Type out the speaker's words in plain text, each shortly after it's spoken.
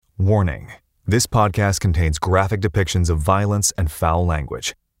Warning: this podcast contains graphic depictions of violence and foul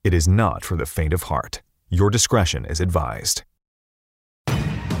language. It is not for the faint of heart. Your discretion is advised.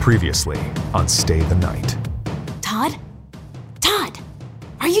 Previously on Stay the Night. Todd? Todd!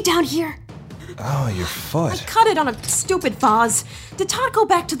 Are you down here? Oh, your foot. I cut it on a stupid vase. Did Todd go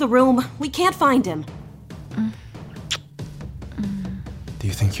back to the room? We can't find him. Do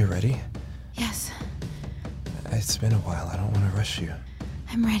you think you're ready? Yes, It's been a while. I don't want to rush you.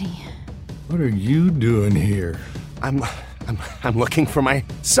 I'm ready. What are you doing here? I'm looking for my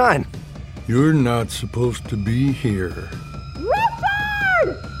son. You're not supposed to be here.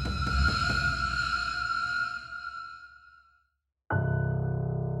 Richard!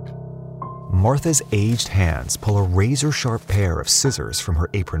 Martha's aged hands pull a razor-sharp pair of scissors from her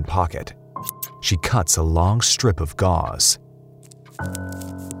apron pocket. She cuts a long strip of gauze.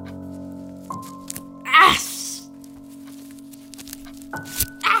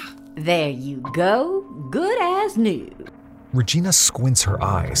 There you go. Good as new. Regina squints her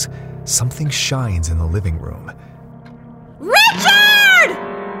eyes. Something shines in the living room. Richard!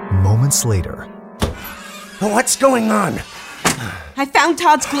 Moments later, What's going on? I found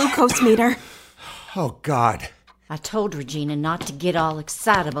Todd's glucose meter. Oh, God. I told Regina not to get all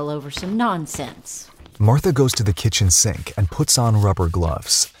excitable over some nonsense. Martha goes to the kitchen sink and puts on rubber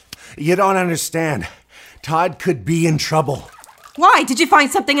gloves. You don't understand. Todd could be in trouble. Why? Did you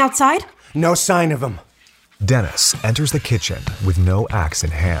find something outside? No sign of him. Dennis enters the kitchen with no axe in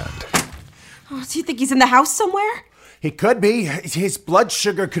hand. Oh, do you think he's in the house somewhere? He could be. His blood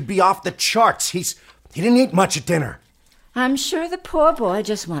sugar could be off the charts. He didn't eat much at dinner. I'm sure the poor boy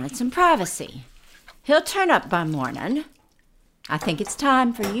just wanted some privacy. He'll turn up by morning. I think it's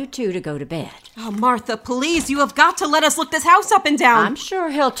time for you two to go to bed. Oh, Martha, please, you have got to let us look this house up and down. I'm sure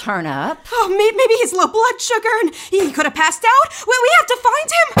he'll turn up. Oh, maybe he's low blood sugar and he could have passed out. We have to find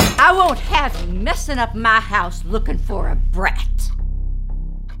him. I won't have you messing up my house looking for a brat.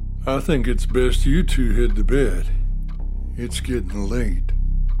 I think it's best you two head to bed. It's getting late.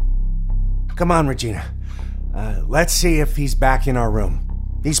 Come on, Regina. Let's see if he's back in our room.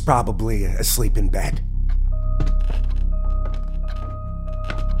 He's probably asleep in bed.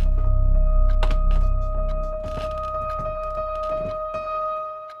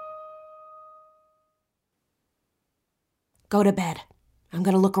 Go to bed. I'm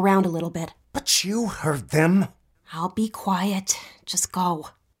gonna look around a little bit. But you heard them. I'll be quiet. Just go.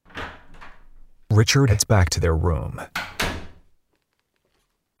 Richard heads back to their room.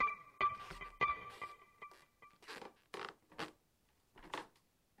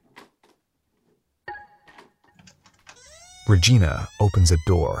 Regina opens a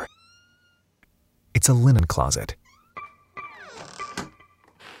door. It's a linen closet.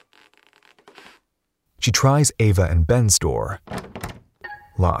 She tries Ava and Ben's door.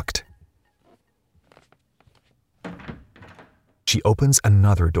 Locked. She opens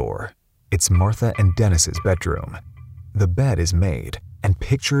another door. It's Martha and Dennis's bedroom. The bed is made, and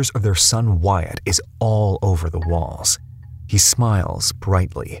pictures of their son Wyatt is all over the walls. He smiles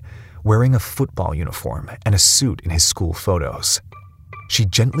brightly, wearing a football uniform and a suit in his school photos. She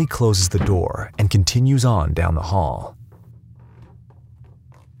gently closes the door and continues on down the hall.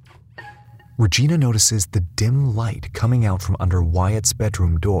 Regina notices the dim light coming out from under Wyatt's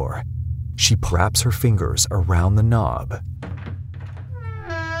bedroom door. She wraps her fingers around the knob.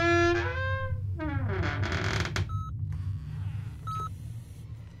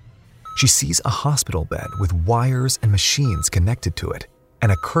 She sees a hospital bed with wires and machines connected to it,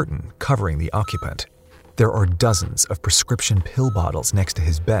 and a curtain covering the occupant. There are dozens of prescription pill bottles next to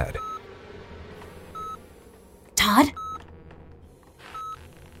his bed. Todd?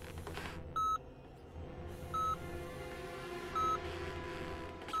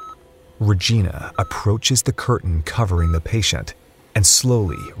 Regina approaches the curtain covering the patient and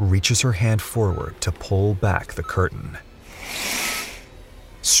slowly reaches her hand forward to pull back the curtain.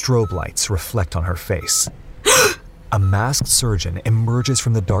 Strobe lights reflect on her face. A masked surgeon emerges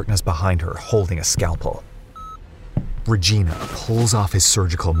from the darkness behind her holding a scalpel. Regina pulls off his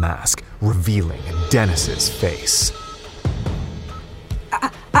surgical mask, revealing Dennis's face.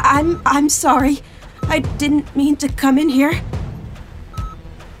 I'm sorry. I didn't mean to come in here.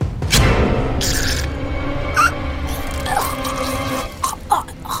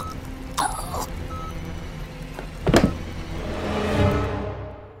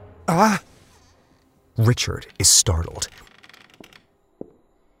 Richard is startled.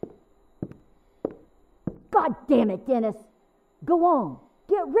 God damn it, Dennis. Go on.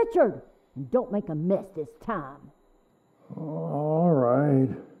 Get Richard. And don't make a mess this time. All right.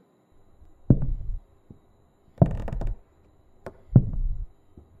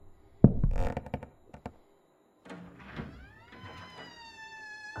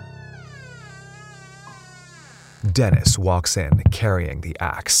 Dennis walks in carrying the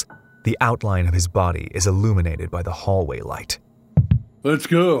axe. The outline of his body is illuminated by the hallway light. Let's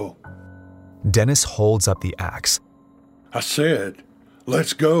go. Dennis holds up the axe. I said,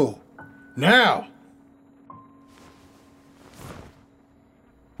 let's go. Now!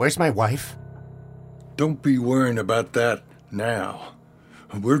 Where's my wife? Don't be worrying about that now.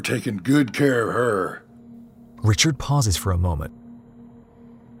 We're taking good care of her. Richard pauses for a moment.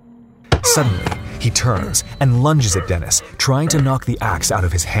 Suddenly, he turns and lunges at Dennis, trying to knock the axe out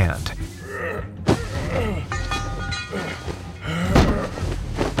of his hand.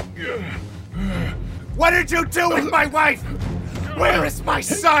 What did you do with my wife? Where is my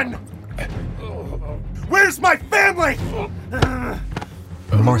son? Where's my family?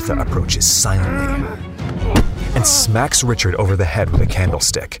 Martha approaches silently and smacks Richard over the head with a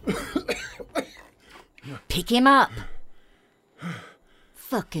candlestick. Pick him up.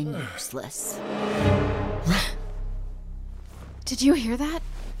 Fucking useless. Did you hear that?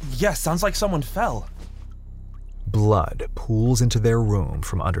 Yeah, sounds like someone fell. Blood pools into their room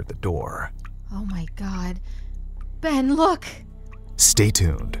from under the door. Oh my God. Ben, look! Stay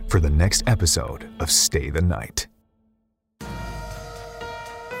tuned for the next episode of Stay the Night.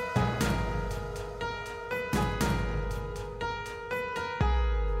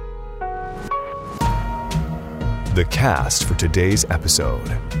 The cast for today's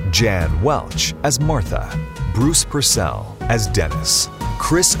episode: Jan Welch as Martha, Bruce Purcell as Dennis,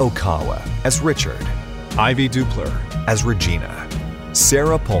 Chris Okawa as Richard, Ivy Dupler as Regina,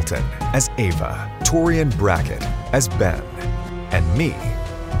 Sarah Polton as Ava, Torian Brackett as Ben, and me,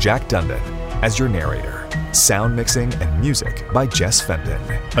 Jack Dundon, as your narrator. Sound mixing and music by Jess Fenton.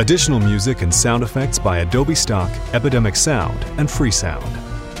 Additional music and sound effects by Adobe Stock, Epidemic Sound, and Freesound.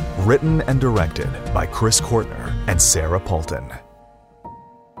 Written and directed by Chris Kortner and Sarah Polton.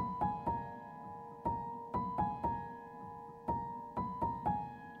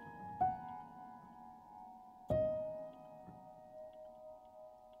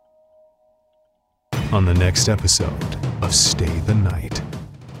 On the next episode of Stay the Night.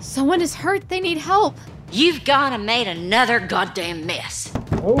 Someone is hurt. They need help. You've gone and made another goddamn mess.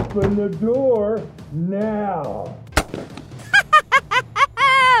 Open the door now.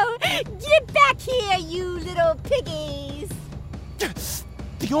 Get back here, you little piggies!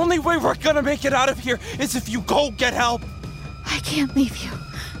 The only way we're gonna make it out of here is if you go get help. I can't leave you.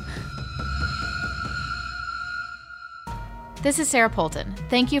 This is Sarah Polton.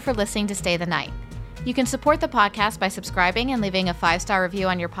 Thank you for listening to Stay the Night. You can support the podcast by subscribing and leaving a 5-star review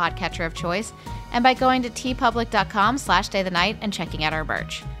on your podcatcher of choice, and by going to tpublic.com/staythenight and checking out our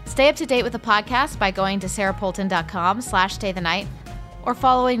merch. Stay up to date with the podcast by going to sarahpolton.com/staythenight, or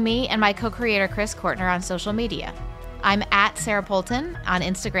following me and my co-creator Chris Kortner on social media. I'm at Sarah Polton on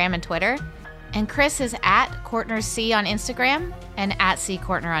Instagram and Twitter, and Chris is at CortnerC on Instagram and at C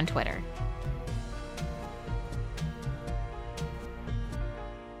Kortner on Twitter.